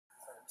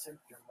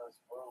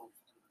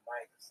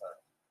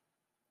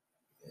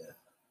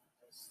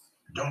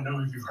Don't know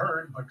if you've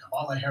heard, but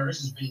Kamala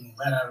Harris is being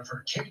let out of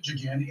her cage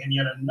again in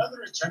yet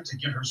another attempt to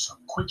get her some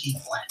quickie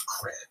black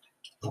cred.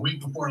 The week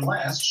before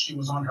last, she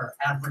was on her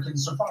African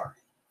safari.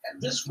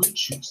 And this week,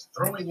 she was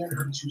throwing in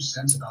her 2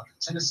 cents about the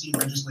Tennessee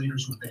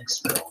legislators who had been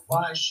expelled.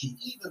 Why, she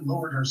even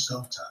lowered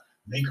herself to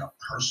make a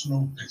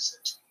personal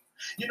visit.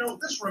 You know,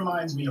 this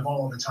reminds me of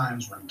all the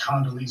times when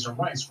Condoleezza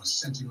Rice was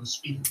sent to go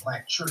speak at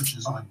black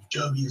churches on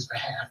W's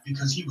behalf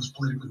because he was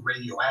politically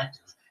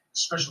radioactive,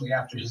 especially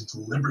after his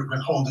deliberate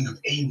withholding of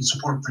aid and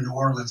support for New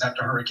Orleans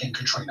after Hurricane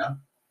Katrina.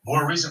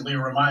 More recently, it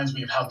reminds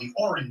me of how the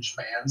Orange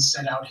Man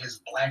sent out his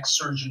black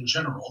Surgeon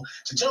General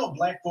to tell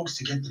black folks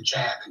to get the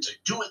jab and to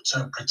do it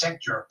to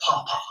protect your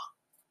pawpaw.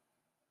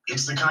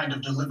 It's the kind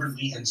of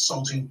deliberately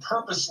insulting,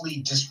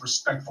 purposely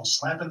disrespectful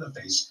slap in the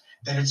face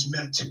that it's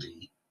meant to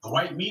be. The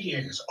white media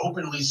is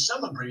openly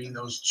celebrating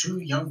those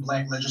 2 young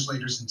black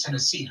legislators in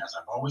Tennessee. As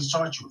I've always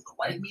taught you, if the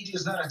white media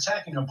is not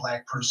attacking a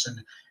black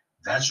person,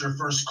 that's your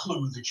first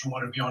clue that you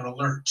want to be on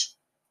alert.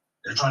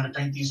 They're trying to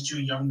paint these 2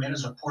 young men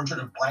as a portrait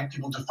of black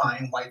people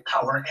defying white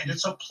power, and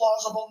it's a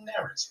plausible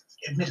narrative,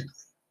 admittedly.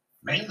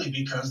 Mainly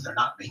because they're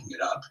not making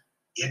it up.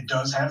 It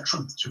does have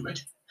truth to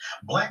it.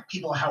 Black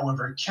people,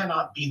 however,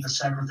 cannot be the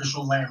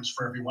sacrificial lambs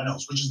for everyone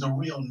else, which is the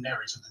real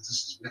narrative that this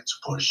is meant to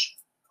push.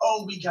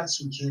 Oh, we got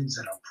some kids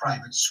at a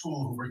private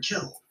school who were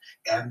killed,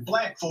 and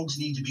black folks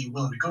need to be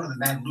willing to go to the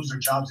mat and lose their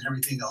jobs and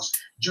everything else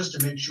just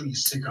to make sure you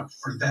stick up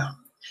for them.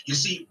 You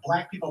see,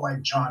 black people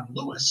like John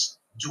Lewis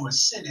do a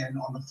sit-in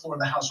on the floor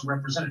of the House of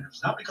Representatives,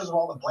 not because of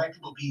all the black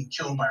people being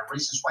killed by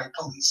racist white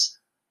police,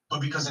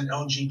 but because an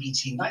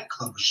LGBT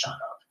nightclub was shot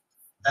up.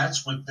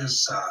 That's what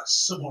this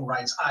civil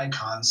rights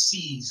icon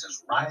sees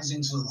as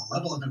rising to the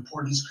level of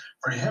importance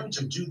for him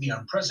to do the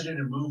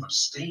unprecedented move of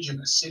staging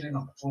a sit-in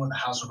on the floor of the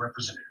House of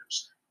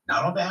Representatives,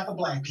 not on behalf of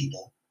black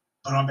people,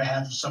 but on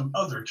behalf of some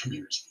other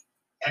community.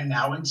 And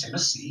now in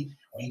Tennessee,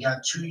 we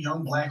got 2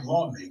 young black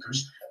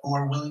lawmakers who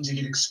are willing to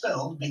get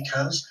expelled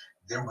because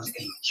there was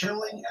a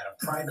killing at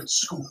a private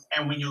school.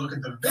 And when you look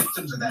at the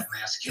victims of that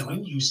mass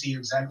killing, you see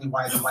exactly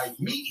why the white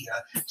media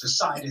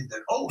decided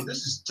that, oh, this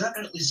is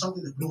definitely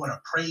something that we want to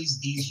praise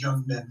these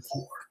young men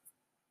for.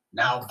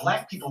 Now,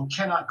 black people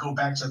cannot go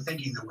back to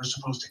thinking that we're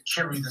supposed to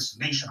carry this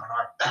nation on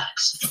our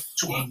backs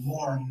to a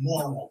more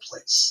moral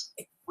place.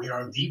 We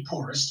are the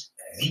poorest,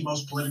 the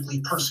most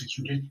politically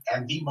persecuted,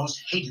 and the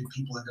most hated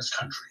people in this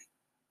country.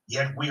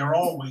 Yet we are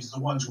always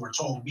the ones who are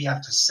told we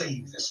have to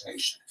save this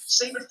nation.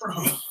 Save it for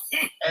who?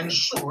 And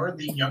sure,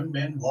 the young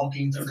men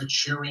walking through the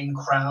cheering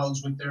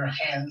crowds with their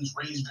hands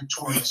raised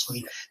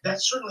victoriously,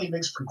 that certainly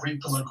makes for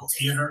great political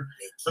theater,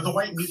 but the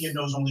white media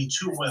knows only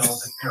too well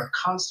that their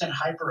constant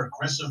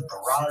hyper-aggressive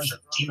barrage of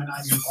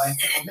demonizing black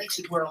people makes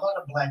it where a lot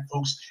of black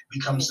folks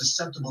become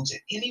susceptible to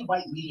any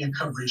white media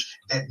coverage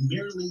that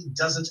merely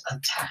doesn't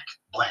attack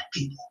black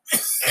people.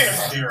 And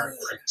if they're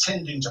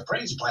pretending to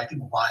praise black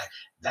people, why,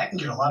 that can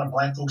get a lot of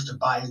black folks to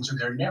buy into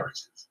their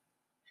narrative.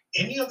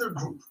 Any other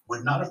group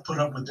would not have put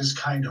up with this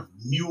kind of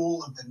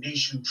mule of the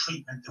nation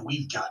treatment that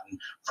we've gotten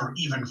for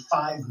even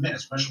 5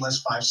 minutes, much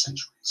less 5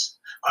 centuries.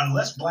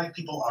 Unless black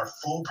people are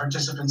full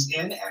participants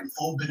in and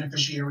full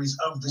beneficiaries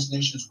of this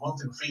nation's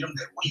wealth and freedom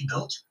that we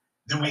built,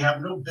 then we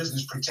have no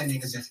business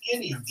pretending as if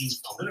any of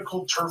these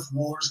political turf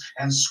wars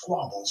and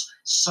squabbles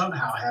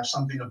somehow have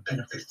something of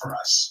benefit for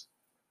us.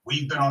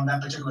 We've been on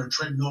that particular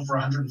treadmill for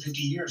 150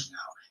 years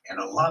now, and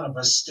a lot of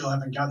us still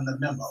haven't gotten the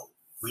memo.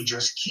 We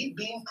just keep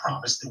being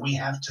promised that we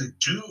have to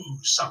do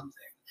something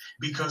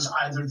because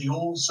either the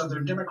old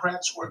Southern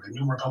Democrats or the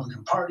new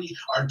Republican Party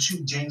are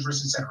too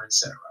dangerous, et cetera, et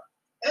cetera.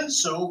 And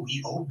so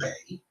we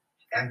obey.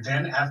 And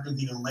then after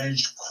the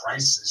alleged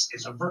crisis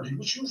is averted,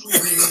 which usually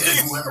means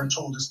that whoever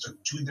told us to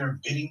do their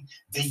bidding,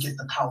 they get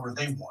the power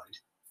they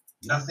wanted,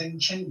 nothing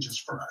changes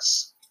for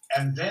us.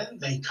 And then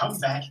they come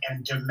back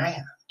and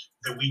demand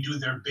that we do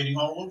their bidding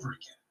all over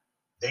again.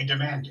 They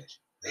demand it.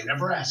 They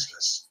never ask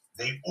us.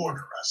 They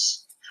order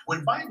us.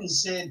 When Biden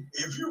said,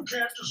 if you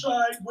can't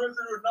decide whether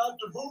or not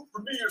to vote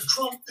for me or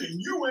Trump, then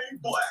you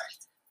ain't black,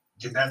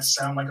 did that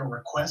sound like a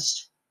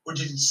request or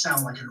did it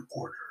sound like an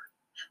order?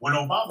 When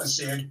Obama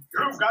said,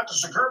 you've got to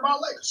secure my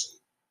legacy,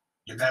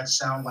 did that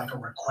sound like a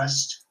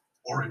request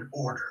or an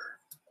order?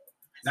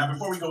 Now,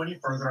 before we go any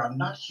further, I'm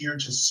not here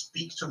to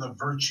speak to the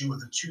virtue of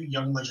the 2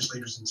 young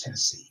legislators in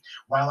Tennessee.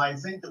 While I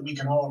think that we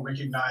can all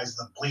recognize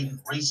the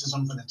blatant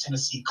racism for the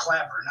Tennessee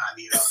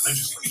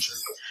legislature,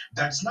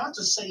 that's not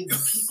to say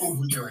the people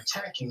who they're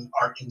attacking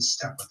are in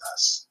step with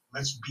us.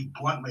 Let's be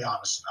bluntly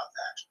honest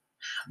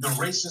about that.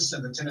 The racists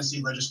in the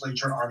Tennessee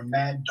legislature are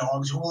mad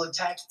dogs who will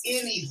attack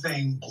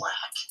anything black.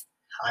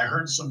 I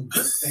heard some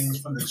good things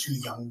from the 2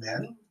 young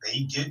men.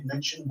 They did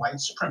mention white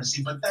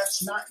supremacy, but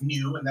that's not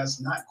new, and that's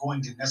not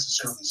going to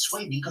necessarily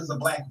sway me because the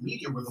black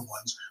media were the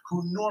ones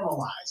who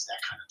normalized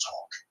that kind of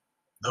talk.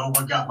 Though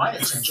what got my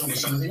attention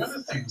was some of the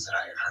other things that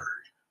I had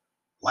heard,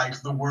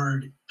 like the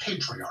word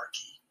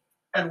patriarchy,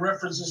 and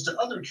references to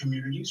other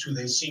communities who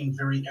they seemed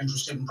very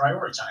interested in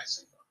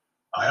prioritizing.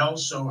 I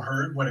also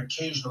heard what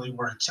occasionally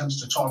were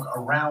attempts to talk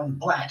around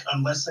black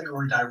unless they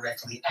were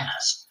directly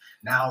asked.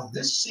 Now,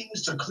 this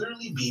seems to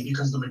clearly be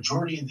because the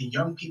majority of the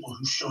young people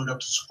who showed up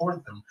to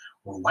support them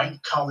were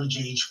white college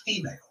age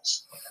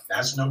females.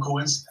 That's no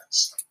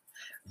coincidence.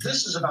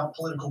 This is about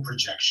political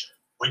projection.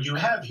 What you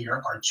have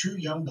here are two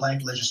young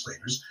black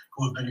legislators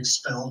who have been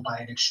expelled by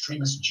an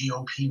extremist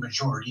GOP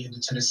majority in the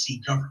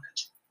Tennessee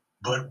government.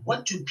 But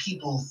what do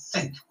people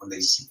think when they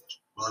see it?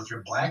 Well, if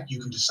you're black,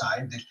 you can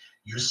decide that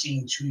you're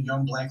seeing two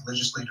young black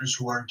legislators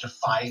who are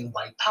defying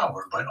white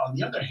power. But on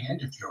the other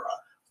hand, if you're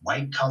a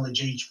white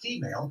college age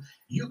female,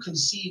 you can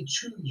see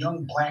two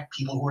young black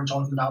people who are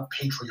talking about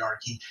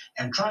patriarchy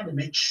and trying to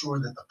make sure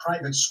that the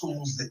private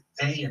schools that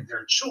they and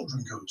their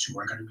children go to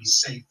are going to be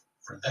safe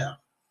for them.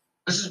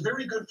 This is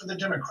very good for the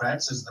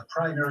Democrats as the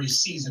primary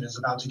season is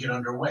about to get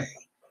underway.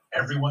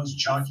 Everyone's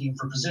jockeying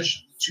for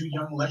position. The two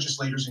young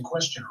legislators in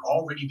question are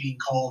already being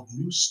called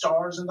new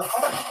stars in the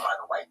party by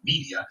the white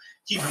media.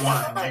 Keep in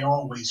mind, they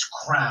always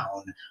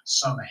crown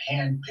some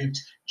hand-picked,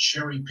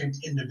 cherry-picked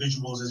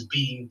individuals as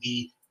being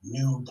the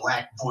new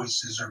black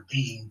voices or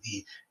being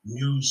the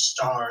new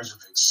stars of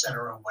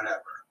etc.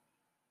 whatever.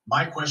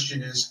 My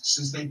question is,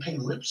 since they pay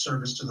lip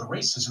service to the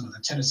racism of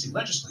the Tennessee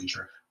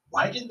legislature,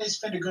 why didn't they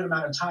spend a good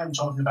amount of time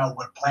talking about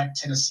what black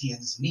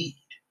Tennesseans need?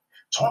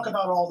 Talk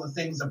about all the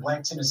things that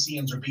black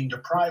Tennesseans are being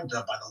deprived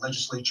of by the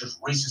legislature's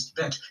racist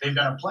bent. They've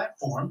got a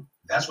platform.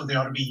 That's what they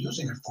ought to be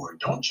using it for.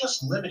 Don't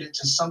just limit it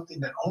to something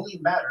that only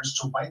matters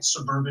to white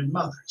suburban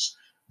mothers.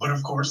 But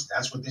of course,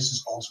 that's what this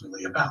is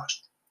ultimately about.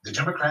 The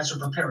Democrats are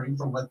preparing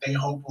for what they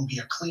hope will be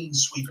a clean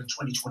sweep in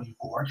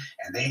 2024,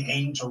 and they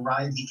aim to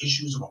ride the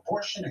issues of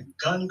abortion and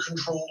gun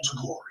control to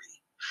glory.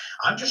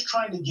 I'm just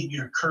trying to get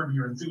you to curb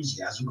your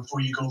enthusiasm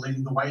before you go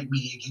letting the white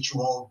media get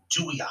you all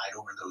dewy-eyed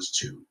over those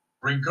two.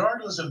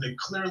 Regardless of the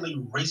clearly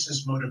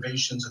racist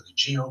motivations of the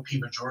GOP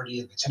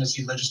majority of the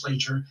Tennessee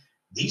legislature,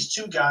 these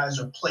two guys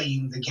are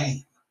playing the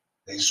game.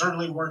 They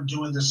certainly weren't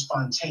doing this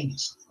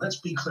spontaneously. Let's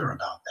be clear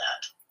about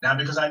that. Now,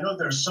 because I know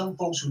there are some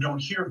folks who don't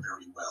hear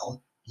very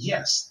well,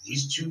 yes,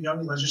 these two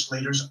young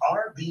legislators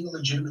are being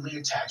legitimately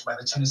attacked by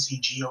the Tennessee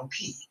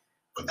GOP.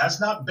 But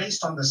that's not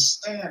based on the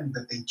stand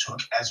that they took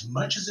as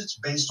much as it's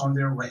based on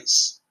their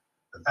race.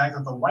 The fact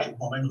that the white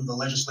woman who the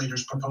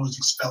legislators proposed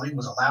expelling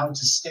was allowed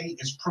to stay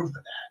is proof of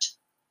that.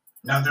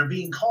 Now, they're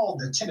being called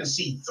the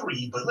Tennessee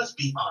Three, but let's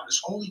be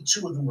honest, only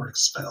two of them were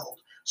expelled.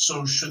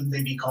 So shouldn't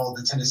they be called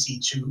the Tennessee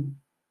Two?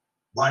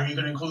 Why are you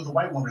going to include the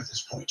white woman at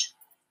this point?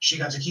 She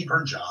got to keep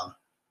her job.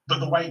 But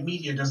the white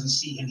media doesn't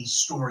see any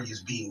story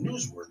as being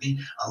newsworthy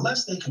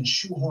unless they can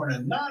shoehorn a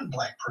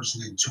non-black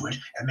person into it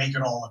and make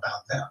it all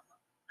about them.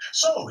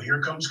 So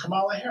here comes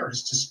Kamala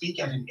Harris to speak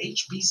at an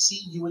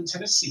HBCU in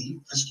Tennessee,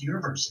 Fisk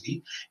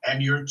University,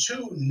 and your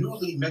two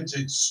newly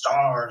minted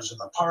stars of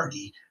the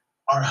party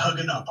are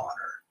hugging up on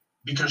her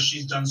because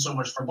she's done so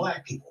much for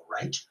black people,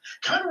 right?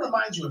 Kind of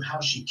reminds you of how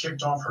she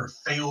kicked off her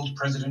failed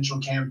presidential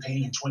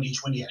campaign in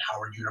 2020 at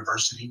Howard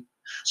University.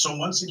 So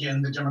once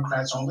again, the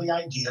Democrats' only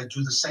idea,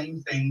 do the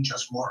same thing,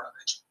 just more of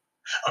it.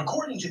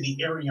 According to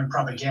the Aryan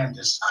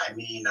propagandists,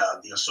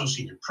 the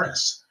Associated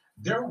Press,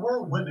 there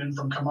were women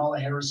from Kamala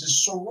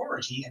Harris's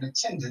sorority in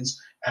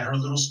attendance at her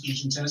little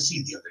speech in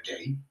Tennessee the other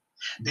day.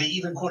 They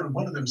even quoted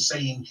one of them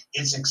saying,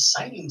 "It's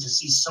exciting to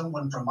see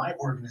someone from my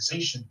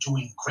organization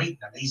doing great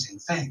and amazing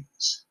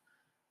things."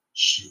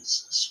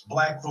 Jesus,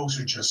 black folks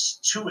are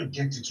just too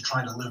addicted to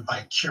trying to live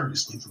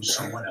vicariously through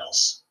someone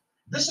else.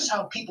 This is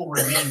how people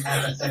remain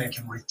apathetic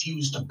and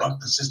refuse to buck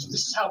the system.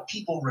 This is how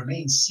people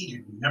remain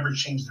seated and never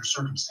change their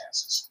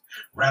circumstances.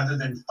 Rather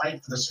than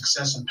fight for the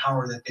success and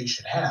power that they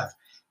should have,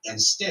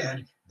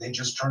 instead, they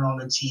just turn on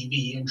the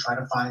TV and try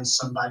to find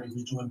somebody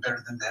who's doing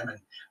better than them and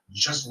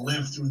just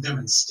live through them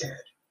instead.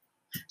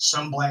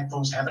 Some black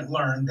folks haven't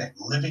learned that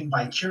living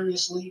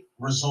vicariously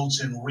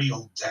results in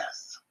real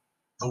death.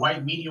 The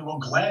white media will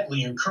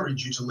gladly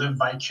encourage you to live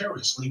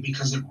vicariously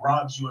because it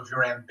robs you of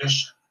your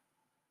ambition.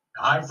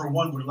 I, for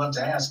one, would love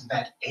to ask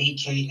that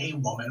AKA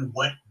woman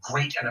what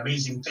great and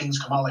amazing things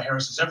Kamala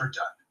Harris has ever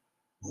done.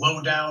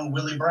 Low down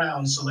Willie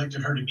Brown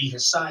selected her to be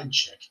his side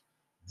chick.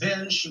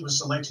 Then she was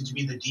selected to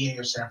be the DA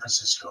of San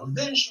Francisco.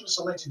 Then she was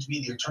selected to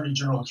be the Attorney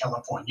General of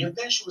California.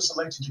 Then she was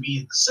selected to be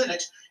in the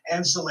Senate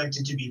and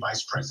selected to be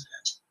Vice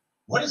President.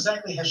 What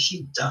exactly has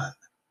she done?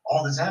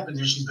 All that's happened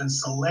is she's been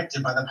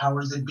selected by the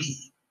powers that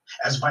be.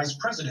 As Vice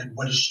President,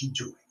 what is she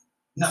doing?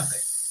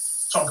 Nothing.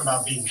 Talk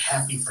about being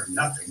happy for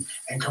nothing.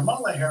 And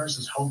Kamala Harris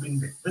is hoping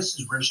that this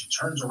is where she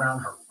turns around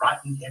her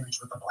rotten image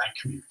with the black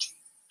community.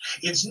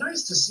 It's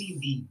nice to see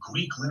the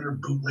Greek litter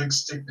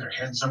bootlegs stick their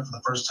heads up for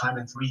the first time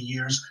in 3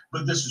 years,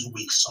 but this is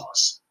weak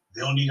sauce.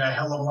 They'll need a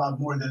hell of a lot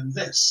more than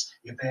this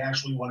if they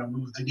actually want to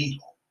move the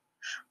needle.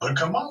 But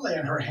Kamala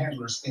and her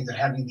handlers think that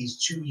having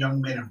these two young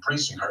men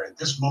embracing her at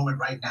this moment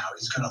right now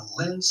is going to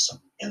lend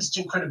some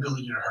instant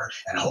credibility to her,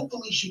 and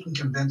hopefully she can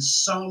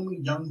convince some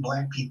young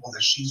black people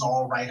that she's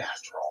all right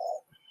after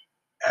all.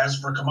 As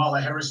for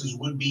Kamala Harris's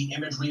would-be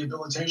image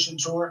rehabilitation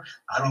tour,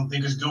 I don't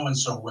think it's going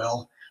so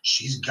well.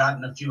 She's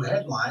gotten a few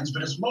headlines,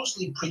 but it's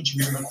mostly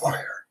preaching to the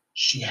choir.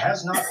 She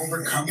has not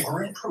overcome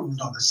or improved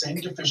on the same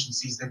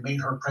deficiencies that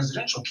made her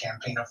presidential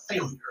campaign a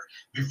failure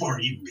before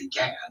it even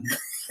began.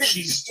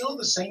 She's still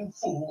the same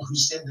fool who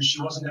said that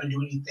she wasn't going to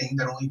do anything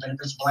that only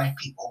benefits black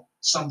people,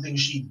 something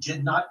she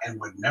did not and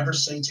would never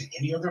say to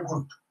any other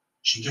group.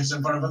 She gets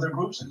in front of other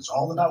groups and it's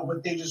all about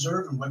what they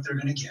deserve and what they're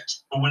going to get.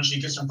 But when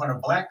she gets in front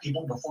of black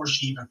people, before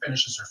she even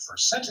finishes her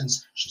first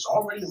sentence, she's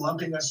already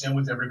lumping us in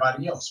with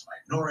everybody else,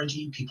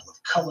 minority, people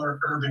of color,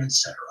 urban,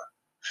 etc.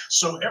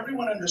 So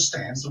everyone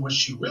understands that what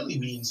she really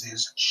means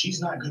is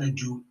she's not going to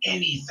do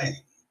anything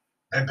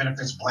that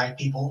benefits black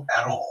people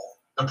at all.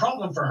 The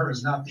problem for her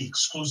is not the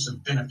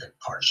exclusive benefit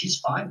part. She's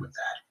fine with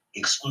that.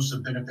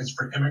 Exclusive benefits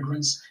for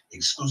immigrants,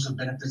 exclusive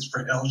benefits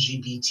for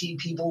LGBT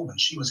people. When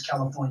she was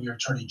California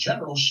Attorney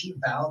General, she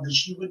vowed that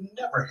she would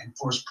never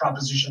enforce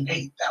Proposition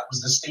 8. That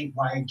was the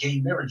statewide gay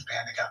marriage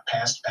ban that got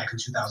passed back in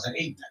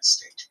 2008 in that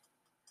state.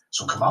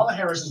 So Kamala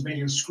Harris has made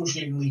it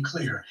excruciatingly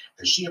clear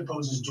that she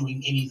opposes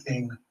doing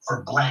anything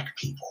for black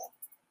people.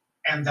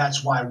 And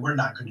that's why we're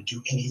not going to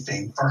do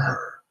anything for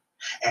her.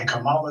 And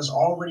Kamala's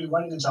already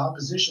running into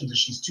opposition that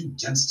she's too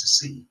dense to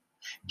see.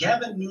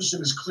 Gavin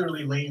Newsom is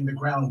clearly laying the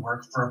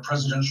groundwork for a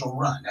presidential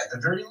run. At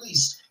the very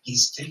least,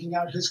 he's staking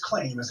out his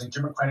claim as a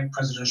Democratic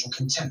presidential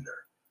contender.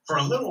 For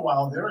a little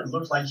while there, it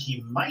looked like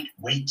he might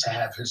wait to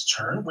have his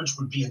turn, which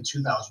would be in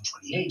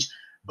 2028.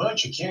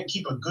 But you can't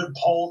keep a good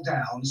poll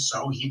down,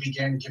 so he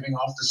began giving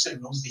off the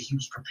signals that he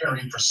was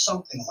preparing for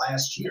something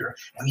last year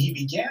when he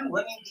began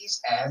running these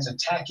ads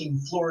attacking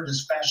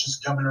Florida's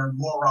fascist governor,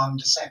 Ron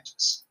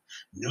DeSantis.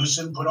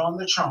 Newsom put on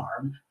the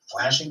charm,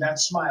 flashing that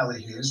smile of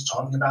his,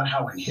 talking about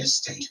how in his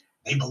state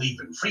they believe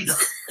in freedom.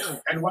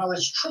 And while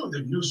it's true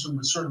that Newsom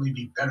would certainly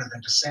be better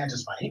than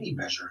DeSantis by any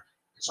measure,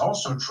 it's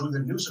also true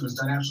that Newsom has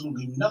done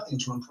absolutely nothing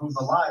to improve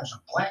the lives of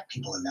black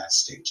people in that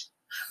state.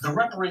 The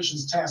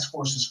reparations task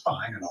force is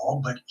fine and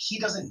all, but he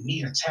doesn't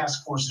need a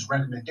task force's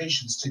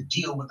recommendations to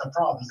deal with the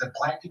problems that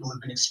black people have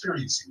been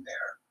experiencing there.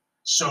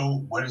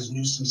 So what does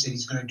Newsom say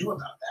he's going to do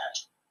about that?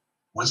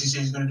 What's he say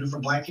he's going to do for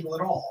black people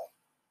at all?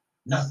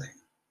 Nothing.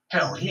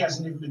 Hell, he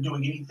hasn't even been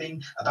doing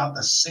anything about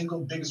the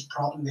single biggest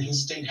problem that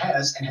his state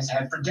has and has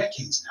had for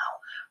decades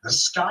now, the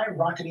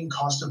skyrocketing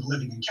cost of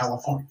living in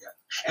California.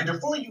 And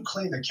before you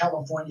claim that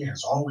California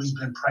has always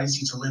been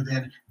pricey to live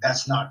in,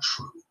 that's not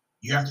true.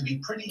 You have to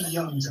be pretty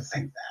young to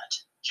think that.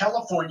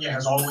 California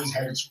has always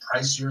had its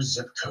pricier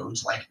zip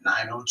codes like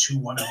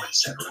 90210,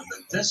 etc., but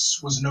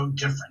this was no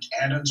different,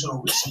 and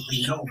until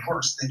recently, no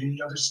worse than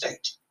any other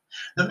state.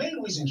 The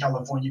main reason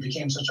California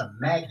became such a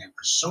magnet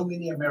for so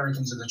many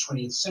Americans in the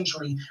 20th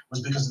century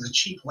was because of the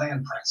cheap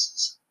land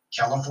prices.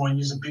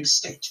 California is a big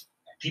state,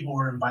 and people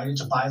were invited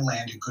to buy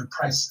land at good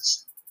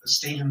prices. The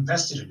state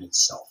invested in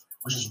itself,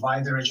 which is why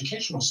their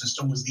educational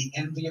system was the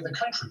envy of the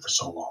country for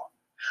so long.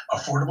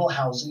 Affordable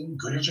housing,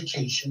 good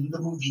education,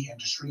 the movie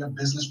industry, a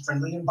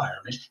business-friendly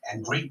environment,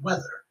 and great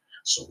weather.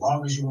 So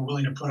long as you were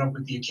willing to put up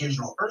with the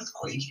occasional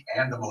earthquake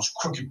and the most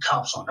crooked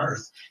cops on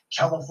earth,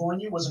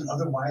 California was an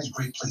otherwise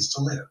great place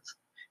to live.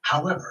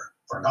 However,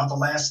 for about the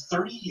last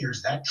 30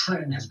 years, that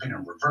trend has been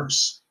in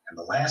reverse, and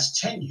the last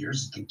 10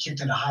 years has been kicked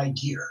into high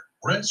gear.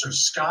 Rents are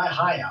sky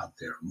high out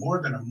there,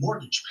 more than a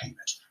mortgage payment,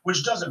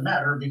 which doesn't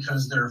matter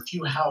because there are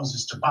few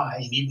houses to buy,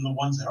 and even the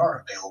ones that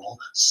are available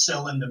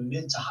sell in the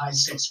mid to high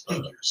six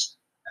figures.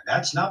 And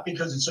that's not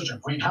because it's such a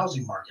great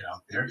housing market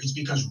out there, it's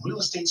because real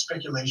estate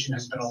speculation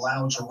has been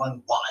allowed to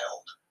run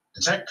wild.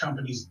 The tech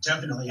companies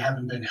definitely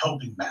haven't been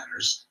helping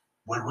matters.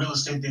 With real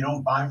estate they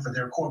don't buy for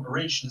their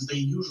corporations, they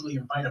usually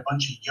invite a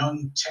bunch of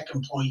young tech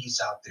employees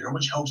out there,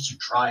 which helps to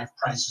drive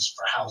prices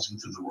for housing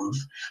through the roof.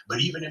 But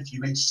even if you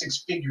make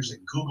six figures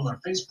at Google or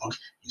Facebook,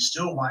 you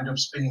still wind up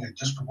spending a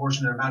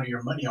disproportionate amount of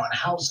your money on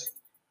housing.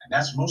 And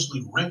that's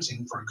mostly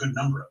renting for a good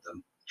number of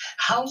them.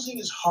 Housing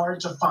is hard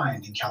to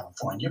find in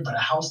California, but a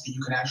house that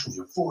you can actually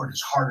afford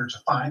is harder to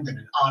find than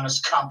an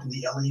honest cop in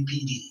the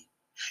LAPD.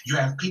 You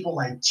have people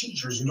like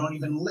teachers who don't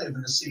even live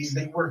in the cities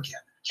they work in.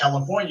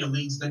 California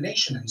leads the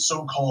nation in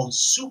so-called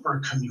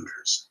super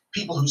commuters,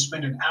 people who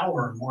spend an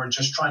hour or more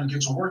just trying to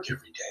get to work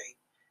every day.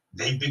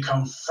 They've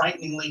become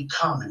frighteningly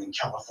common in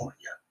California.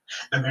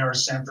 The mayor of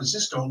San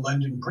Francisco,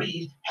 London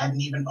Breed,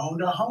 hadn't even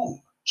owned a home.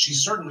 She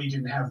certainly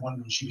didn't have one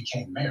when she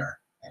became mayor.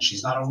 And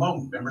she's not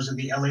alone. Members of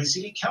the LA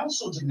City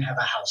Council didn't have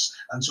a house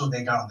until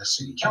they got on the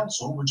city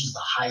council, which is the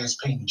highest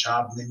paying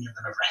job many of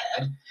them ever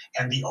had,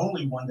 and the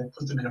only one that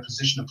put them in a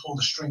position to pull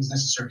the strings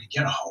necessary to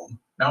get a home.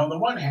 Now, on the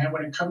one hand,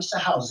 when it comes to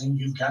housing,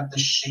 you've got the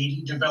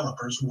shady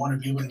developers who want to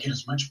be able to get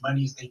as much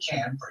money as they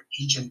can for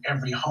each and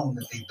every home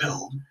that they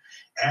build.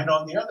 And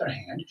on the other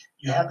hand,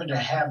 you happen to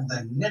have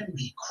the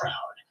NIMBY crowd.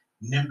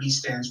 NIMBY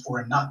stands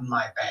for Not in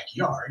My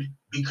Backyard,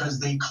 because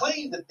they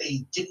claim that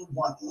they didn't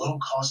want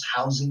low-cost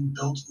housing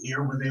built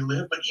near where they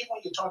live, but even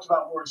when you talked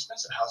about more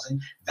expensive housing,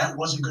 that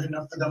wasn't good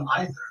enough for them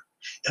either.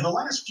 In the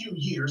last few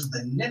years, the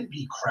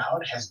NIMBY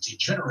crowd has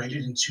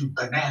degenerated into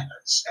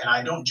bananas, and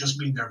I don't just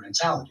mean their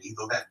mentality,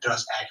 though that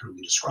does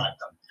accurately describe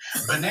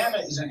them. Banana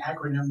is an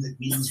acronym that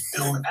means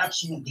build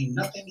absolutely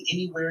nothing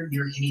anywhere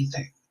near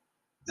anything.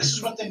 This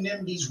is what the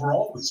NIMBYs were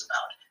always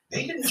about.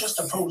 They didn't just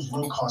oppose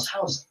low-cost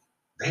housing.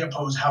 They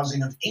oppose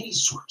housing of any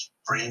sort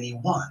for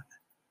anyone.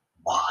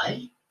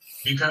 Why?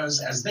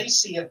 Because as they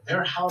see it,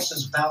 their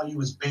house's value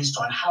is based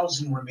on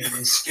housing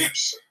remaining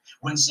scarce.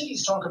 When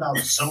cities talk about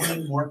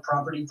zoning more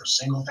property for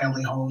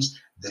single-family homes,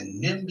 the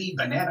NIMBY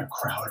banana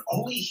crowd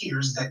only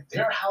hears that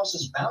their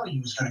house's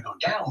value is going to go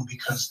down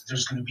because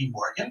there's going to be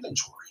more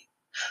inventory.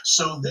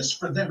 So this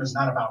for them is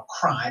not about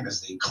crime,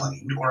 as they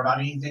claimed, or about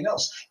anything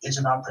else. It's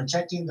about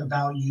protecting the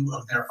value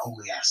of their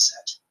only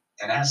asset,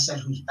 an asset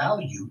whose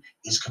value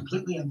is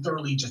completely and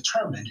thoroughly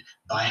determined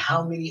by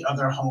how many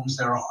other homes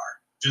there are.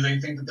 Do they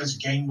think that this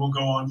game will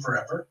go on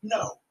forever?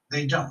 No,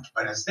 they don't.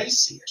 But as they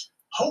see it,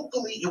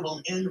 hopefully it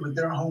will end with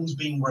their homes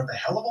being worth a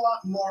hell of a lot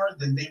more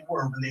than they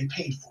were when they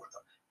paid for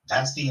them.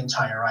 That's the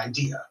entire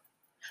idea.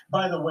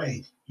 By the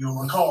way,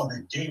 you'll recall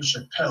that Dave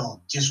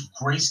Chappelle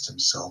disgraced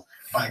himself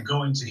by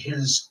going to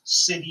his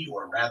city,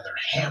 or rather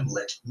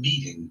hamlet,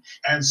 meeting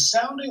and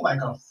sounding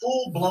like a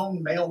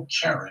full-blown male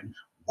Karen,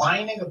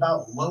 whining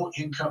about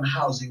low-income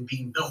housing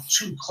being built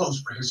too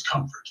close for his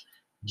comfort.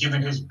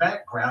 Given his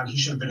background, he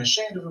should have been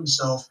ashamed of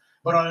himself,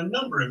 but on a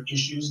number of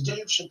issues,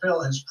 Dave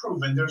Chappelle has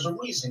proven there's a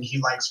reason he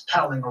likes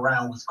palling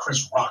around with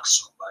Chris Rock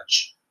so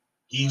much.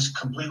 He is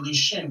completely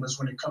shameless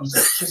when it comes to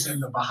kissing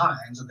the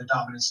behinds of the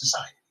dominant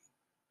society.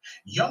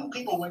 Young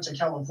people went to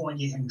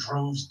California in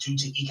droves due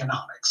to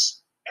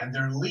economics, and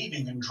they're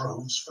leaving in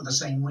droves for the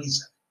same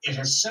reason. It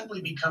has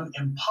simply become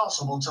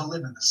impossible to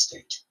live in the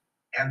state,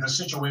 and the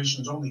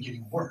situation's only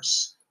getting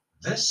worse.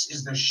 This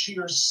is the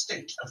sheer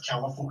state of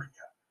California.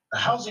 The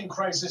housing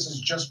crisis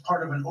is just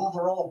part of an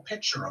overall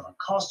picture of a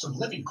cost of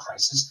living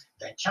crisis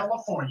that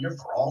California,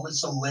 for all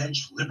its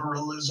alleged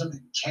liberalism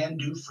and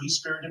can-do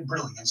free-spirited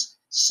brilliance,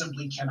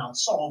 simply cannot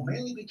solve,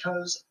 mainly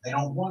because they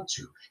don't want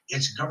to.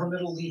 Its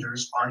governmental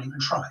leaders aren't even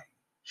trying.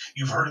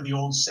 You've heard of the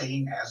old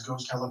saying, as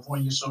goes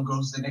California, so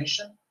goes the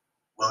nation?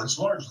 Well, it's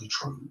largely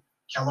true.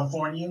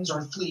 Californians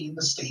are fleeing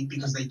the state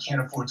because they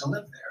can't afford to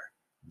live there.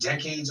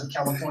 Decades of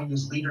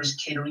California's leaders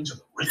catering to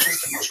the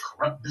richest and most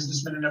corrupt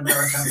businessmen in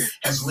America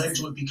has led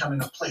to it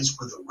becoming a place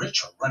where the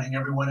rich are running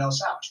everyone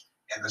else out,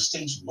 and the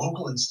state's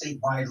local and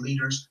statewide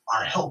leaders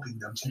are helping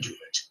them to do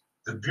it.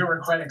 The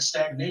bureaucratic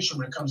stagnation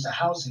when it comes to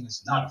housing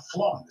is not a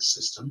flaw in the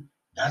system.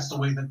 That's the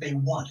way that they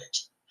want it.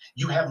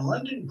 You have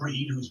London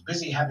Breed, who's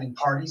busy having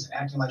parties and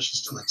acting like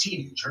she's still a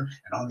teenager,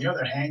 and on the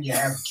other hand, you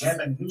have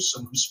Gavin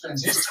Newsom, who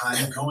spends his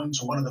time going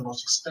to one of the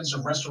most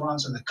expensive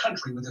restaurants in the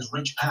country with his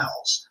rich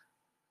pals.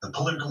 The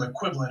political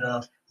equivalent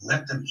of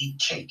let them eat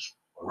cake,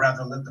 or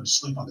rather let them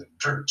sleep on the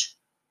dirt.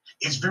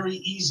 It's very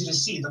easy to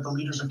see that the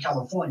leaders of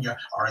California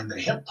are in the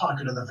hip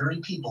pocket of the very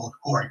people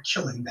who are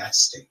killing that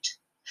state.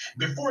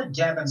 Before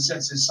Gavin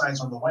sets his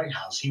sights on the White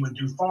House, he would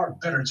do far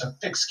better to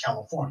fix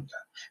California,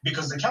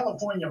 because the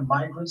California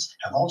migrants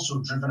have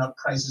also driven up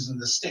prices in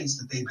the states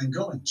that they've been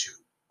going to.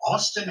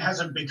 Austin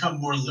hasn't become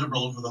more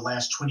liberal over the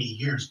last 20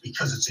 years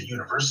because it's a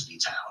university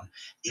town.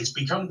 It's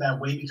become that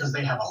way because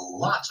they have a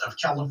lot of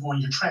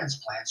California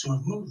transplants who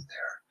have moved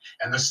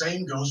there. And the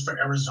same goes for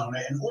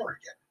Arizona and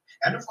Oregon.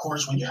 And of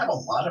course, when you have a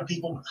lot of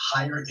people with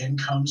higher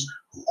incomes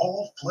who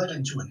all fled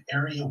into an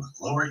area with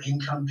lower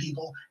income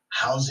people,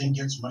 housing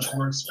gets much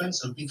more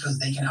expensive because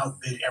they can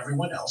outbid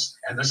everyone else.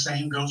 And the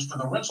same goes for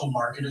the rental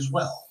market as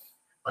well.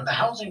 But the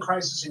housing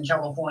crisis in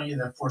California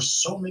that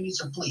forced so many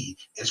to flee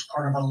is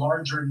part of a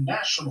larger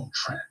national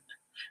trend.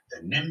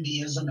 The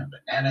NIMBYism and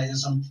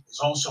bananaism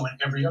is also in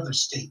every other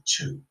state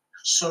too.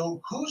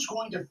 So who's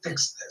going to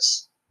fix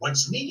this?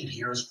 What's needed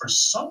here is for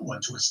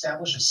someone to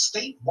establish a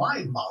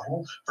statewide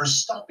model for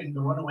stopping the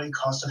runaway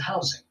cost of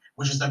housing,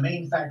 which is the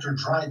main factor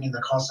driving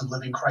the cost of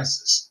living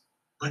crisis.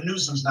 But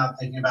Newsom's not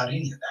thinking about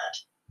any of that.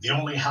 The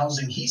only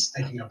housing he's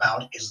thinking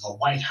about is the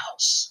White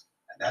House.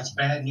 And that's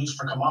bad news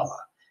for Kamala.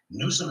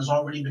 Newsom has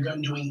already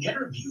begun doing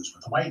interviews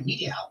with white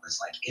media outlets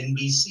like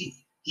NBC.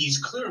 He's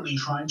clearly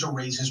trying to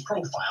raise his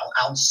profile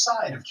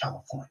outside of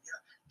California,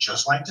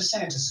 just like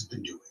DeSantis has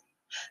been doing.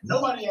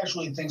 Nobody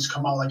actually thinks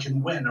Kamala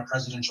can win a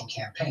presidential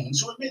campaign,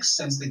 so it makes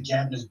sense that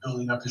Gavin is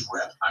building up his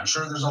rep. I'm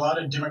sure there's a lot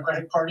of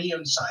Democratic Party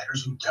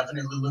insiders who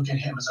definitely look at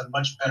him as a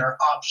much better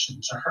option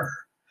to her.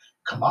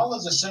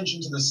 Kamala's ascension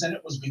to the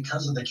Senate was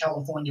because of the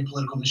California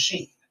political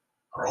machine.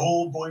 Her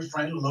old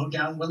boyfriend,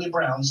 low-down Willie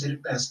Brown, said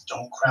it best,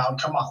 "Don't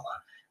crowd Kamala."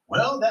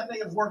 Well, that may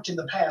have worked in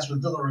the past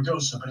with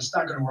Villaraigosa, but it's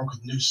not going to work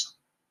with Newsom.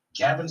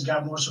 Gavin's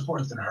got more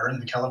support than her,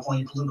 and the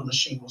California political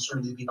machine will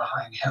certainly be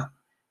behind him.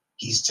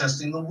 He's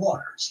testing the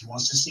waters. He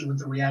wants to see what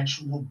the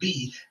reaction will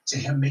be to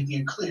him making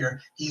it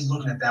clear he's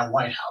looking at that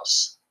White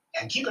House.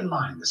 And keep in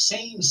mind, the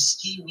same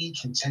ski-wee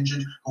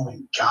contingent who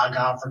went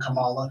gaga for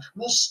Kamala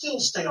will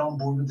still stay on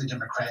board with the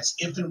Democrats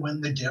if and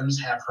when the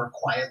Dems have her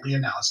quietly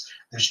announce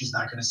that she's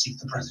not going to seek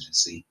the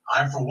presidency.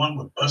 I, for one,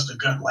 would bust a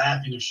gut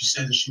laughing if she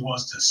said that she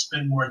wants to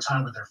spend more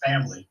time with her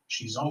family.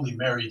 She's only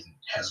married and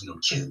has no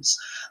kids.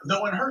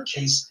 Though in her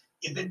case,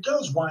 if it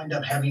does wind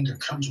up having to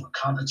come to a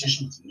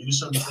competition with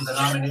Newsom for the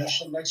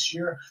nomination next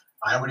year,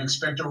 I would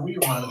expect a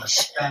rerun of the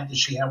spat that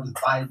she had with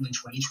Biden in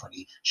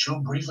 2020. She'll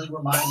briefly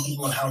remind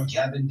people of how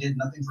Gavin did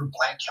nothing for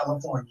Black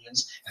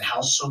Californians and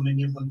how so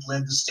many of them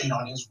fled the state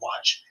on his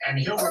watch. And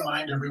he'll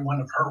remind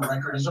everyone of her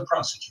record as a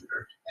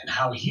prosecutor and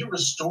how he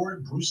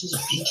restored Bruce's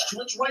beach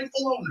to its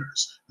rightful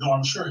owners, though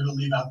I'm sure he'll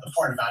leave out the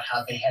part about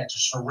how they had to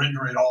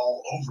surrender it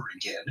all over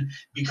again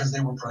because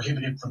they were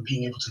prohibited from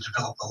being able to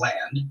develop the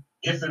land.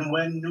 If and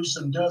when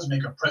Newsom does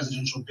make a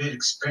presidential bid,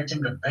 expect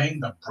him to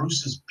bang the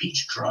Bruce's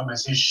beach drum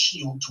as his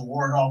shield to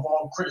ward off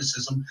all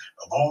criticism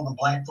of all the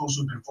Black folks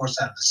who've been forced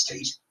out of the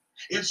state.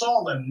 It's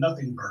all a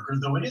nothing burger,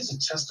 though it is a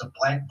test of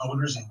Black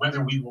voters and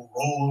whether we will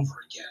roll over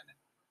again.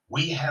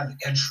 We have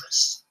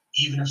interests,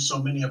 even if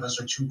so many of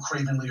us are too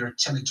cravenly or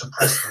timid to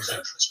press those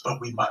interests, but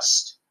we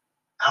must.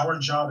 Our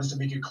job is to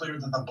make it clear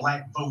that the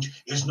Black vote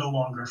is no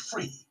longer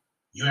free.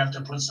 You have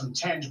to put some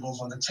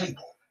tangibles on the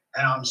table.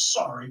 And I'm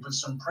sorry, but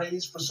some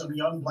praise for some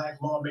young Black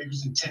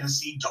lawmakers in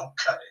Tennessee don't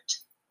cut it.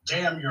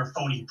 Damn your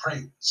phony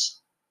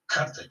praise.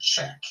 Cut the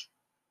check.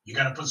 You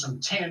gotta put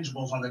some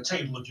tangibles on the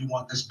table if you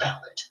want this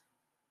ballot.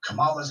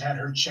 Kamala's had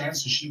her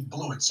chance and she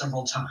blew it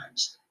several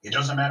times. It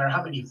doesn't matter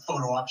how many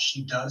photo ops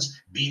she does,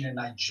 be it in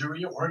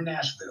Nigeria or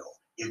Nashville.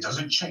 It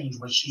doesn't change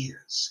what she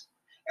is.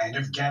 And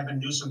if Gavin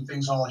Newsom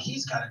thinks all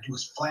he's gotta do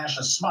is flash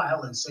a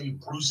smile and say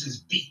Bruce's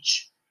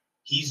beach,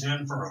 he's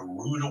in for a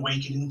rude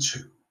awakening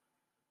too.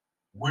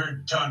 We're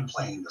done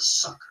playing the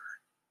sucker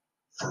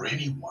for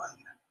anyone.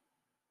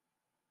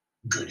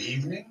 Good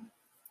evening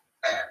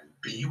and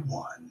be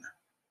one.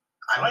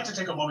 I'd like to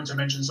take a moment to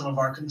mention some of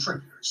our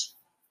contributors: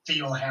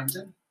 Theo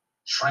Hampton,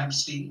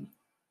 Shrampstein,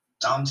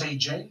 Dante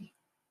J,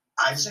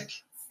 Isaac,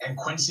 and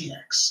Quincy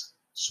X.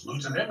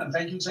 Salute to them and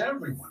thank you to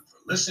everyone for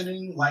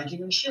listening,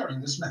 liking, and sharing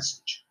this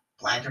message.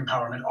 Black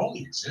empowerment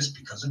only exists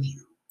because of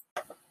you.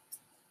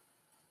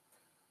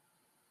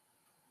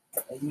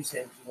 And you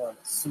said you want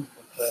a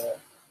super club.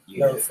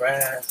 No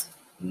fries?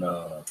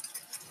 No.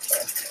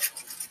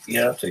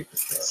 Yeah, I'll take the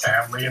fries.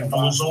 Family and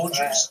fellow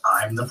soldiers,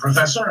 I'm the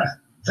professor, and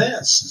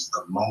this is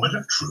the moment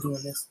of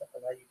truth.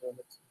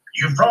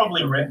 You've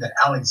probably read that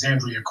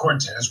Alexandria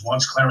Cortez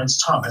wants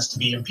Clarence Thomas to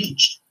be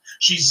impeached.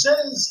 She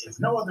says if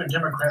no other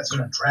Democrat's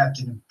going to draft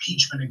an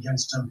impeachment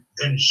against him,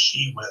 then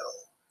she will.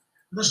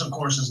 This, of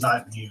course, is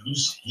not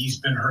news. He's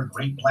been her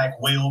great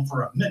black whale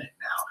for a minute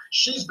now.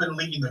 She's been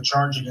leading the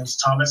charge against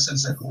Thomas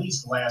since at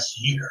least last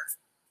year.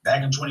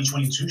 Back in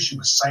 2022, she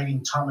was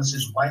citing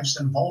Thomas's wife's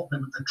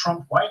involvement with the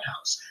Trump White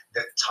House,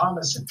 that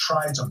Thomas had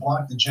tried to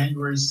block the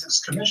January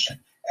 6th commission,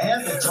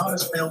 and that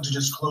Thomas failed to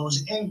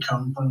disclose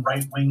income from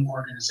right-wing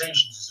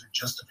organizations as a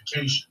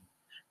justification.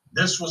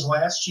 This was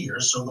last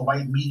year, so the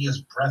white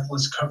media's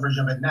breathless coverage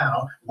of it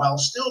now, while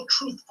still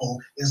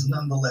truthful, is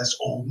nonetheless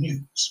old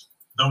news.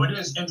 Though it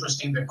is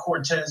interesting that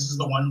Cortez is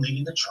the one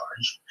leading the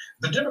charge,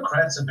 the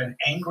Democrats have been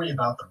angry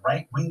about the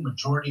right-wing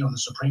majority on the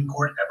Supreme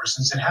Court ever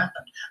since it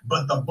happened.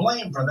 But the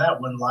blame for that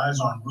one lies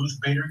on Ruth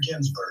Bader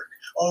Ginsburg.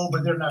 Oh,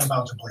 but they're not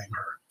about to blame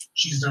her.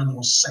 She's their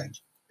little saint.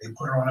 They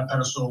put her on a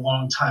pedestal a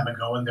long time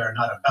ago, and they're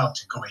not about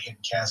to go ahead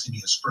and cast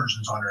any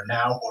aspersions on her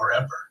now or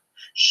ever.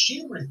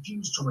 She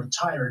refused to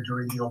retire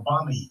during the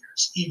Obama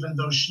years, even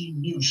though she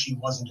knew she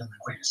wasn't in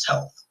the greatest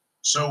health.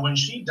 So when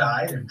she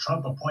died and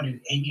Trump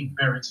appointed Amy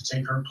Barrett to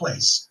take her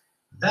place,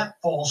 that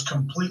falls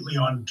completely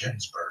on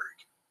Ginsburg.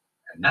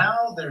 And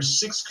now there's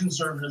 6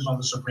 conservatives on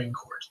the Supreme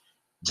Court.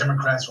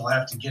 Democrats will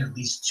have to get at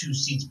least 2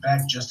 seats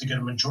back just to get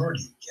a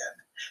majority again.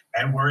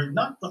 And were it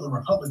not for the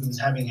Republicans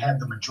having had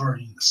the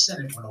majority in the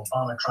Senate when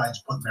Obama tried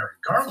to put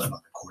Merrick Garland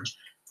on the court,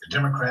 the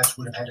Democrats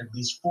would have had at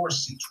least 4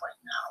 seats right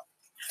now.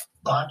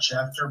 Botch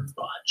after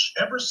botch.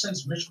 Ever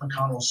since Mitch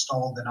McConnell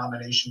stalled the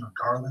nomination of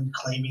Garland,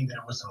 claiming that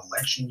it was an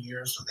election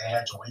year, so they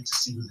had to wait to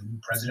see who the new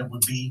president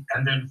would be.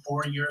 And then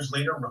 4 years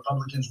later,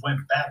 Republicans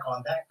went back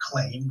on that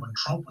claim when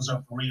Trump was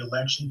up for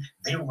re-election.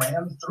 They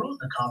ran through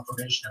the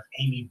confirmation of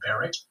Amy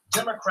Barrett.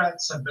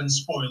 Democrats have been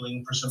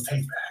spoiling for some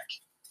payback.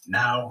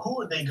 Now,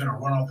 who are they going to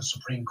run off the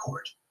Supreme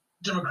Court?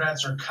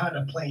 Democrats are kind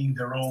of playing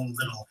their own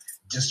little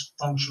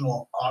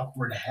dysfunctional,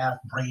 awkward,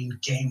 half-brained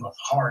game of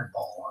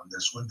hardball on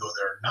this one, though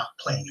they're not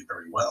playing it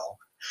very well.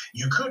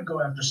 You could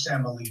go after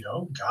Sam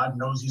Alito. God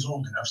knows he's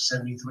old enough,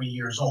 73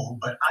 years old,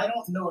 but I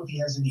don't know if he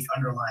has any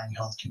underlying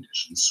health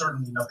conditions,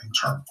 certainly nothing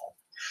terminal.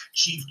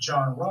 Chief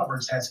John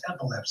Roberts has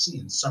epilepsy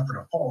and suffered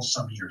a fall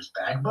some years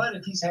back, but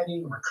if he's had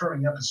any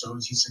recurring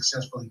episodes, he's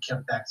successfully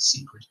kept that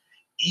secret.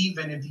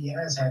 Even if he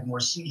has had more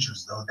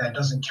seizures, though, that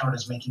doesn't count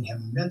as making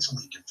him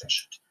mentally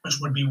deficient, which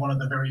would be one of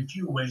the very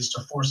few ways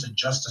to force a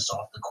justice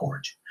off the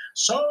court.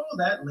 So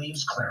that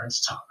leaves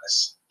Clarence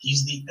Thomas.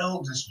 He's the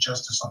eldest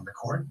justice on the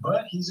court,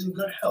 but he's in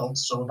good health,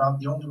 so about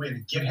the only way to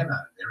get him out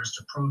of there is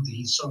to prove that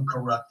he's so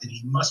corrupt that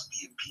he must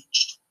be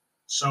impeached.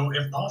 So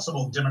if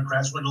possible,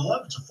 Democrats would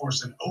love to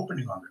force an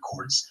opening on the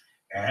courts,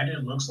 and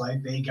it looks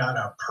like they got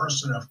a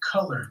person of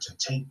color to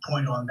take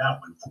point on that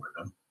one for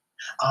them.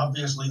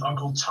 Obviously,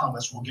 Uncle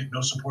Thomas will get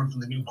no support from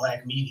the new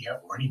black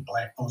media or any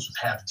black folks with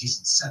half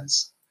decent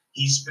sense.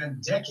 He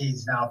spent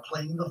decades now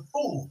playing the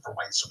fool for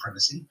white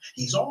supremacy.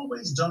 He's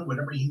always done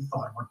whatever he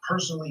thought would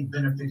personally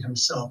benefit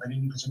himself at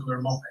any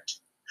particular moment.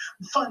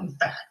 Fun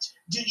fact,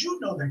 did you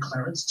know that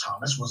Clarence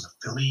Thomas was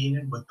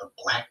affiliated with the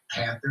Black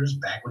Panthers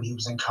back when he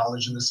was in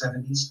college in the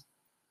 70s?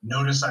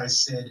 Notice I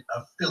said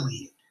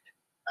affiliated.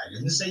 I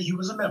didn't say he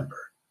was a member,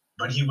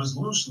 but he was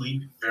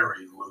loosely,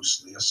 very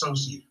loosely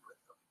associated with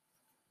them.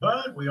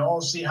 But we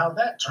all see how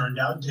that turned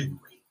out, didn't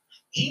we?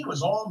 He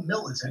was all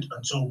militant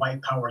until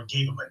white power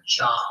gave him a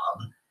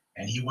job,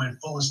 and he went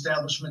full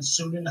establishment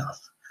soon enough.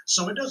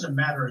 So it doesn't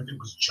matter if it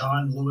was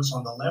John Lewis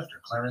on the left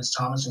or Clarence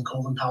Thomas and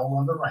Colin Powell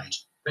on the right.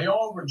 They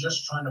all were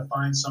just trying to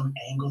find some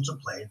angle to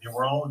play. They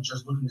were all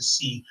just looking to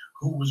see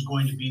who was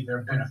going to be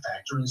their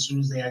benefactor. And as soon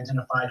as they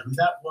identified who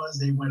that was,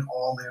 they went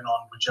all in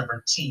on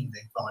whichever team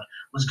they thought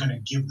was going to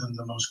give them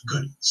the most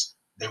goodies.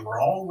 They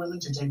were all willing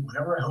to take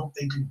whatever help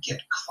they could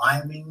get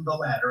climbing the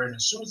ladder. And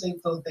as soon as they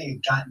felt they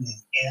had gotten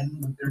an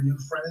in with their new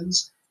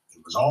friends,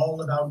 it was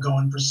all about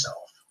going for self.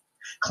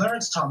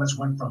 Clarence Thomas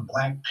went from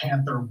Black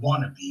Panther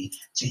wannabe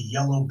to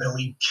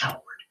yellow-bellied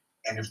coward.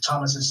 And if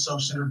Thomas's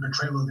self-centered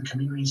betrayal of the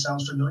community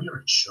sounds familiar,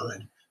 it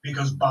should,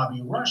 because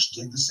Bobby Rush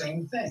did the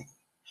same thing.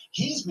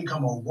 He's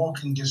become a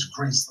walking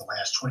disgrace the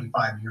last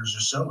 25 years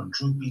or so, and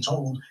truth be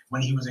told,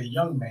 when he was a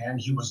young man,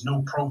 he was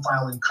no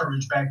profile in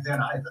courage back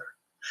then either.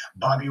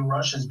 Bobby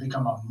Rush has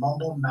become a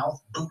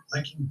mumble-mouthed,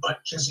 boot-licking,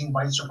 butt-kissing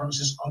white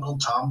supremacist Uncle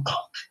Tom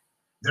punk.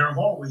 There have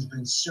always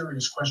been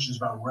serious questions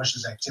about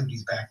Rush's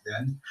activities back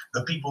then,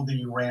 the people that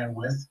he ran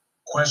with,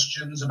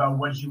 questions about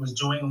what he was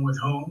doing and with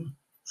whom.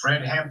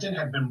 Fred Hampton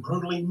had been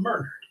brutally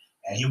murdered,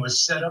 and he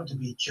was set up to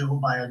be killed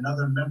by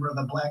another member of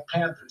the Black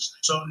Panthers.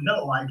 So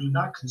no, I do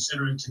not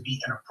consider it to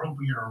be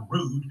inappropriate or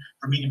rude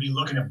for me to be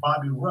looking at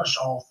Bobby Rush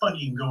all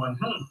funny and going,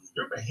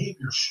 your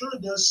behavior sure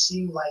does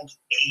seem like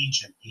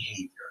agent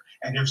behavior.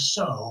 And if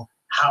so,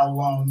 how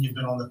long you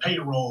been on the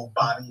payroll,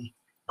 Bobby?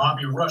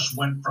 Bobby Rush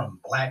went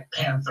from Black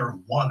Panther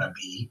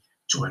wannabe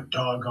to a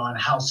doggone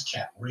house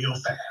cat real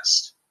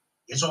fast.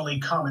 It's only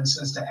common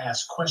sense to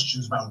ask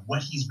questions about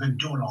what he's been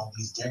doing all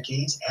these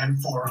decades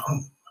and for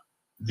whom.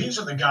 These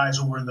are the guys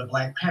who were in the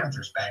Black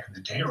Panthers back in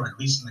the day, or at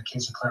least in the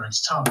case of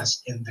Clarence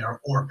Thomas, in their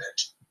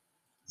orbit.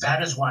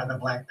 That is why the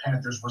Black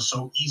Panthers were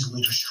so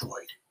easily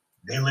destroyed.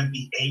 They let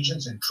the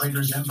agents and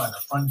traitors in by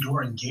the front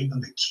door and gave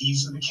them the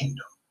keys of the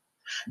kingdom.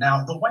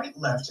 Now, the white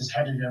left has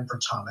had it in for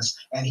Thomas,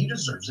 and he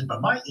deserves it, but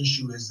my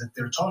issue is that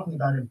they're talking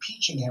about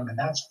impeaching him, and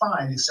that's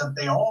fine, except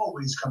they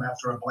always come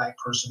after a black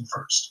person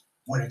first,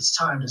 when it's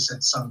time to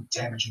set some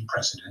damaging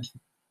precedent.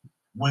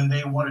 When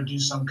they want to do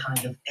some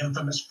kind of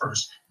infamous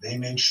first, they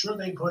make sure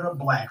they put a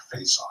black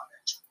face on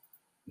it.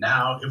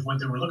 Now, if what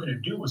they were looking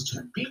to do was to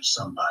impeach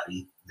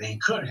somebody, they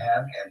could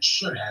have and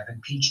should have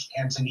impeached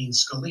Antonin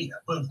Scalia,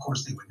 but of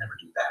course they would never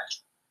do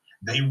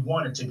that. They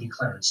want it to be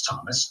Clarence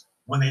Thomas.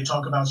 When they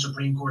talk about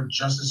Supreme Court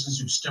justices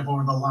who step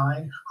over the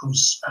line,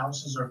 whose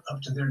spouses are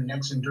up to their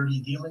necks in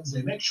dirty dealings,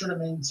 they make sure to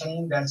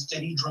maintain that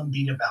steady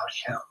drumbeat about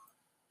him.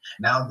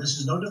 Now, this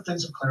is no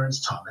defense of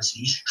Clarence Thomas.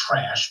 He's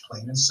trash,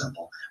 plain and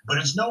simple. But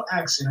it's no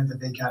accident that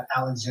they got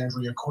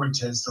Alexandria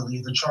Cortez to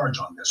lead the charge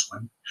on this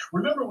one.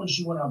 Remember when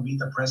she went on Meet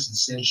the Press and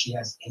said she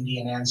has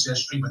Indian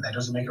ancestry, but that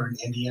doesn't make her an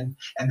Indian,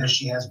 and that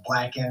she has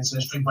black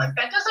ancestry, but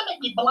that doesn't make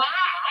me black?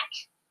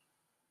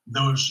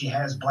 Though if she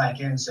has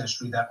black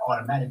ancestry, that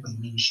automatically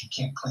means she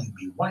can't claim to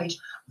be white,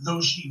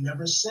 though she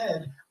never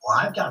said, well,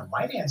 I've got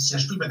white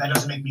ancestry, but that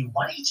doesn't make me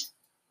white.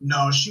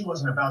 No, she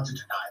wasn't about to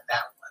deny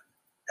that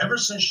one. Ever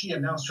since she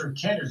announced her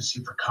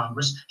candidacy for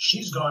Congress,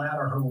 she's gone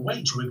out of her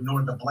way to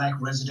ignore the black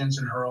residents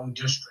in her own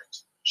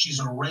district. She's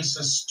a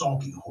racist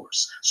stalking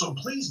horse. So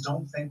please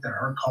don't think that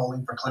her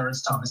calling for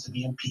Clarence Thomas to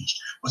be impeached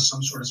was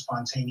some sort of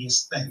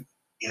spontaneous thing.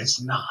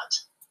 It's not.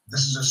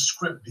 This is a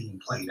script being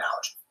played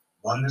out.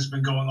 One that's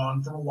been going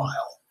on for a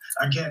while.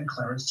 Again,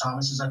 Clarence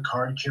Thomas is a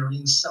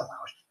card-carrying sellout,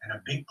 and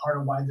a big part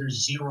of why they're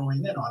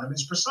zeroing in on him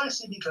is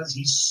precisely because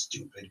he's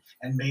stupid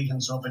and made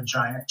himself a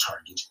giant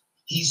target.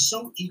 He's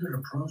so eager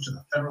to prove to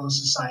the Federalist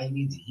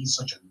Society that he's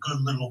such a good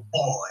little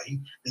boy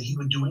that he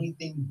would do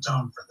anything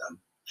dumb for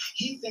them.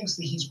 He thinks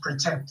that he's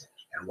protected,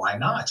 and why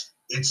not?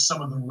 It's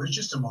some of the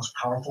richest and most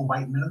powerful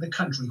white men in the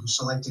country who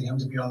selected him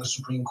to be on the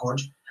Supreme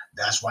Court.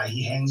 That's why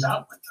he hangs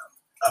out with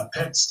them. A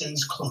pet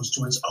stays close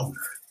to its owner.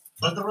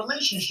 But the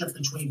relationship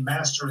between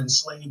master and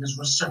slave is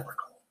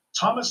reciprocal.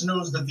 Thomas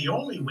knows that the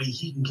only way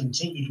he can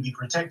continue to be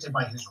protected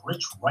by his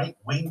rich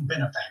right-wing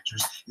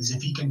benefactors is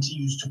if he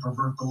continues to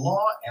pervert the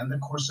law and the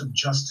course of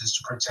justice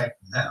to protect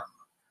them.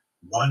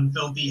 One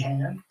filthy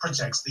hand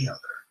protects the other.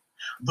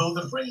 Though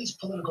the phrase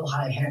political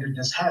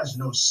high-handedness has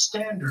no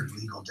standard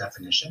legal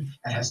definition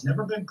and has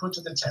never been put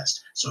to the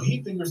test, so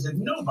he figures that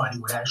nobody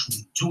would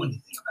actually do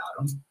anything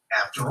about him.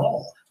 After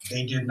all,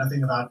 they did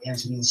nothing about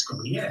Antonin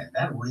Scalia, and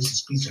that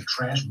racist piece of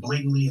trash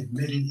blatantly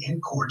admitted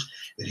in court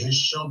that his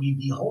Shelby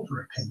v.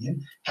 Holder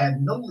opinion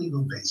had no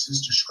legal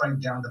basis to strike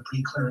down the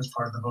pre-clearance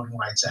part of the Voting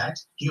Rights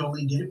Act. He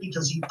only did it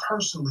because he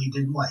personally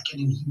didn't like it,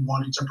 and he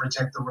wanted to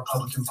protect the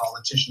Republican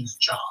politicians'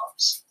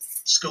 jobs.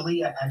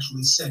 Scalia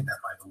actually said that,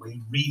 by the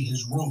way. Read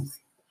his ruling.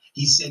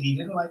 He said he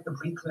didn't like the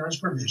pre-clearance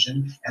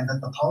provision and that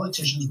the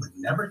politicians would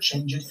never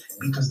change it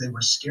because they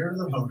were scared of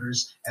the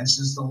voters, and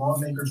since the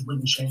lawmakers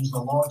wouldn't change the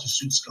law to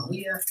suit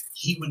Scalia,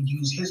 he would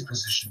use his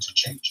position to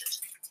change it.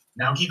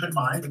 Now keep in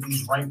mind that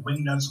these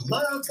right-wing nuts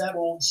love that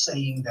old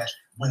saying that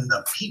when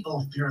the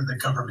people fear the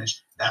government,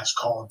 that's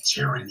called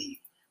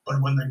tyranny.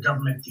 But when the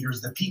government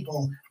fears the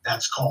people,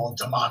 that's called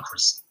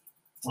democracy.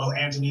 Well,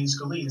 Antonin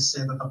Scalia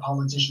said that the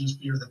politicians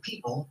fear the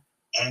people,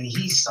 and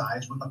he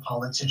sides with the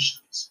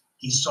politicians.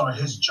 He saw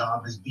his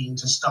job as being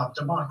to stop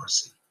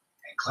democracy.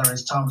 And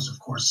Clarence Thomas, of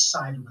course,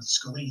 sided with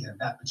Scalia in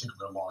that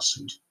particular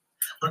lawsuit.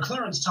 But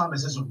Clarence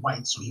Thomas isn't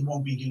white, so he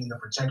won't be getting the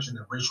protection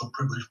that racial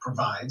privilege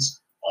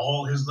provides.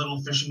 All his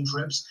little fishing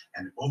trips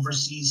and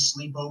overseas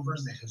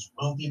sleepovers that his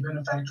wealthy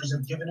benefactors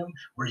have given him,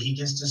 where he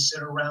gets to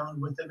sit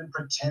around with them and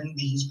pretend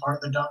that he's part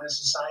of the dominant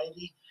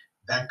society,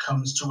 that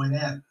comes to an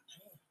end.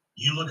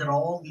 You look at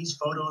all these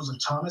photos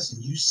of Thomas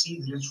and you see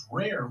that it's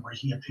rare where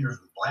he appears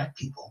with black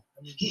people.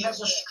 He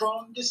has a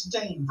strong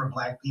disdain for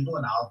black people,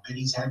 and I'll bet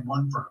he's had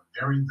one for a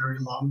very, very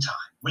long time.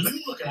 When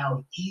you look at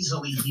how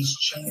easily he's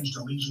changed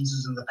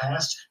allegiances in the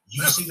past,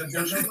 you see that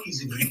there's a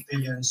reason he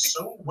fit in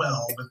so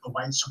well with the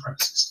white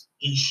supremacists.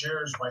 He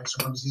shares white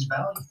supremacy's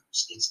values,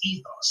 its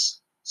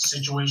ethos,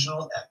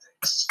 situational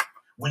ethics.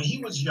 When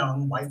he was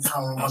young, white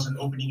power wasn't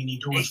opening any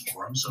doors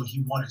for him, so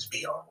he wanted to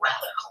be a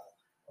radical.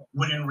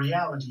 When in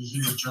reality, he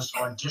was just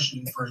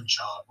auditioning for a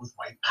job with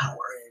white power.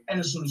 And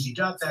as soon as he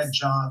got that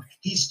job,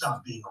 he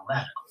stopped being a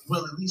radical.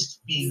 Well, at least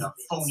being a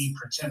phony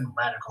pretend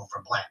radical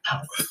for black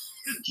power.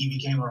 He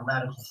became a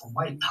radical for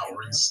white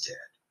power instead.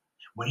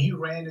 When he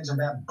ran into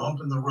that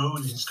bump in the road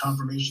in his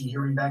confirmation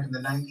hearing back in the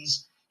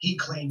 90s, he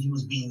claimed he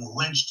was being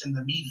lynched in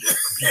the media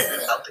for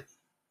being uppity.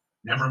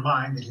 Never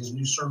mind that his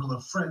new circle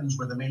of friends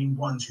were the main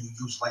ones who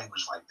used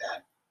language like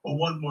that. But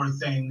one more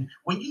thing,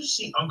 when you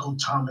see Uncle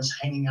Thomas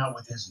hanging out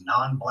with his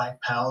non-black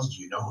pals,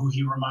 do you know who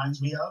he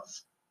reminds me of?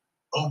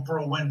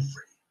 Oprah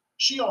Winfrey.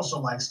 She also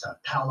likes to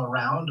pal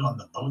around on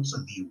the boats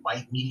of the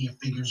white media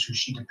figures who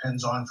she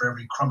depends on for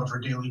every crumb of her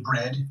daily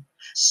bread.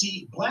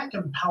 See, black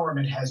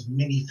empowerment has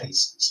many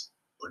faces,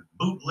 but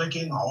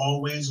bootlicking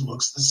always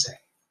looks the same.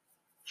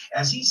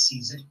 As he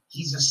sees it,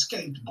 he's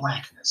escaped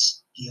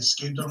blackness. He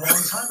escaped it a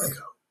long time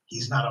ago.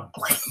 He's not a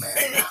black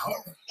man now.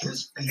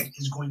 His fate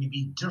is going to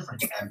be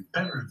different and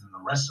better than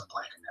the rest of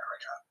black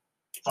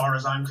America. Far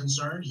as I'm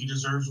concerned, he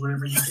deserves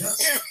whatever he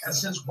gets. And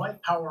since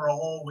white power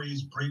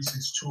always breaks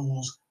its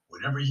tools,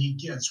 whatever he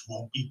gets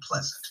won't be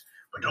pleasant.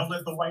 But don't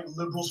let the white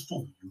liberals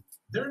fool you.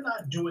 They're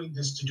not doing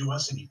this to do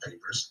us any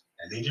favors,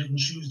 and they didn't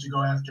choose to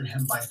go after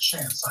him by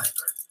chance either.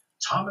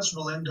 Thomas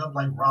will end up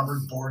like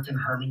Robert Bork and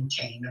Herman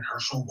Cain and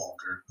Herschel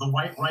Walker. The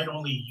white right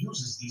only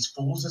uses these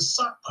fools as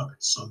sock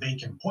puppets so they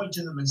can point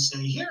to them and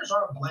say, here's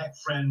our black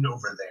friend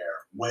over there,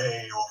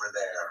 way over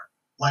there.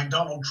 Like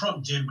Donald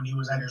Trump did when he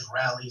was at his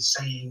rally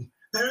saying,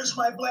 there's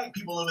my black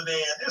people over there,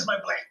 there's my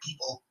black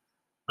people.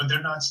 But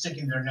they're not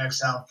sticking their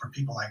necks out for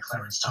people like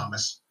Clarence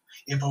Thomas.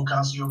 If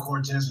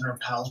Ocasio-Cortez and her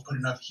pals put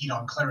enough heat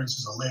on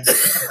Clarence's alleged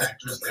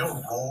benefactors,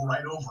 they'll roll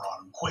right over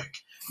on him quick.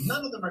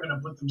 None of them are going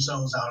to put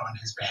themselves out on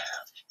his behalf,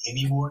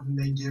 any more than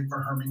they did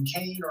for Herman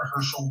Cain or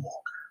Herschel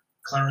Walker.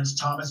 Clarence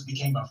Thomas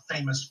became a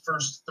famous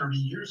first 30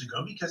 years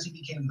ago because he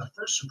became the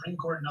first Supreme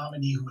Court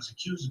nominee who was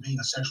accused of being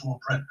a sexual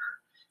predator.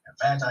 In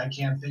fact, I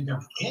can't think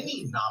of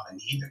any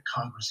nominee that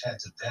Congress had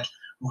to vet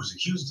who was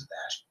accused of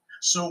that.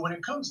 So when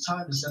it comes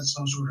time to set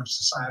some sort of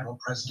societal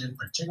precedent,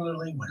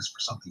 particularly when it's for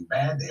something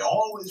bad, they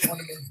always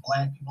want to make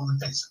black people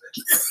the face of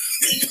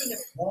it. Even if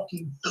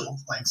walking filth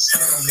like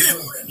Sam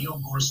Alito or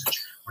Neil Gorsuch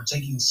were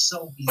taking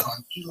selfies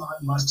on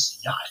Elon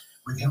Musk's yacht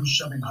with him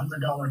shoving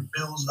 $100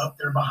 bills up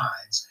their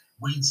behinds,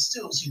 we'd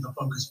still see the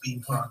focus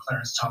being put on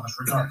Clarence Thomas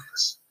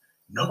regardless.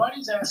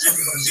 Nobody's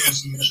asking what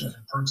associations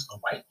and perks the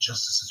white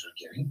justices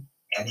are getting,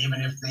 and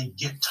even if they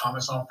get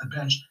Thomas off the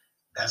bench,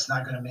 that's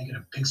not going to make it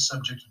a big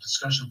subject of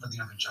discussion for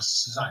the other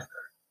justices either.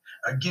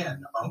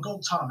 Again, Uncle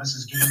Thomas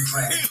is getting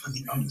dragged for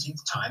the umpteenth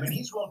time, and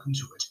he's welcome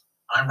to it.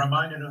 I'm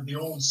reminded of the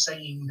old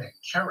saying that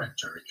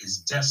character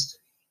is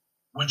destiny,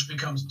 which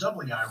becomes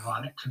doubly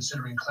ironic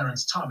considering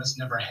Clarence Thomas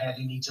never had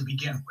any to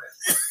begin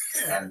with.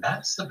 And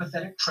that's the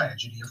pathetic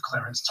tragedy of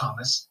Clarence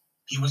Thomas.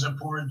 He was a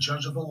poor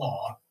judge of the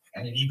law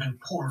and an even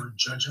poorer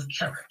judge of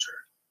character.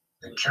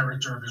 The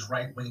character of his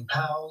right-wing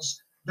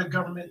pals, the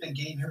government that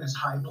gave him his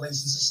high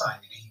place in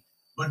society,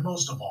 but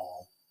most of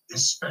all,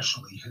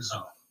 especially his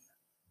own.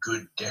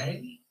 Good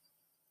day,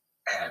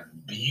 and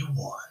be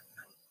one.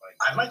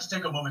 I'd like to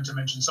take a moment to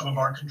mention some of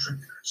our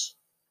contributors.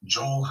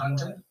 Joel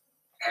Hunton,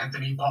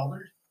 Anthony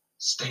Pollard,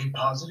 Stay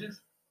Positive,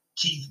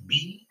 Keith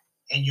B.,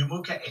 and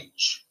Yumuka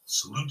H.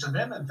 Salute to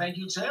them and thank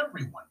you to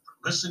everyone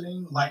for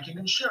listening, liking,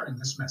 and sharing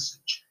this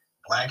message.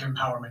 Black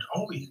empowerment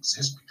only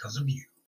exists because of you.